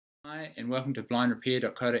Hi and welcome to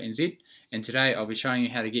blindrepair.co.nz, and today I'll be showing you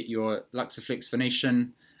how to get your Luxaflex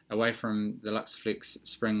Venetian away from the Luxaflex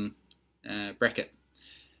spring bracket.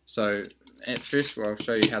 So at first I'll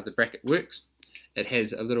show you how the bracket works. It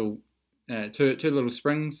has a little two little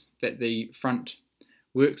springs that the front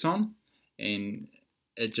works on, and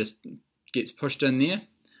it just gets pushed in there.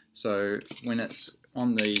 So when it's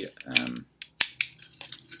on the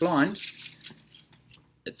blind,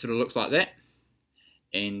 it sort of looks like that.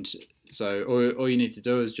 And so all you need to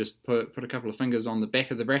do is just put a couple of fingers on the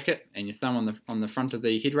back of the bracket and your thumb on the front of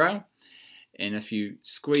the headrail, and if you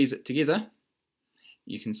squeeze it together,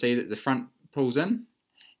 you can see that the front pulls in,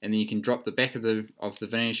 and then you can drop the back of the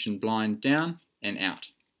Venetian blind down and out,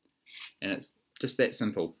 and it's just that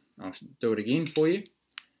simple. I'll do it again for you.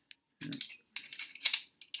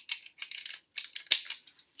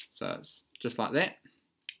 So it's just like that,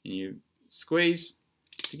 and you squeeze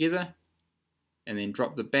together and then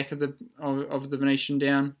drop the back of the Venetian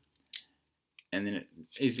down, and then it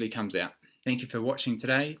easily comes out. Thank you for watching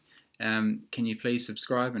today. Can you please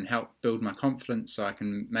subscribe and help build my confidence so I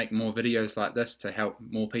can make more videos like this to help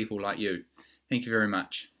more people like you. Thank you very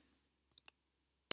much.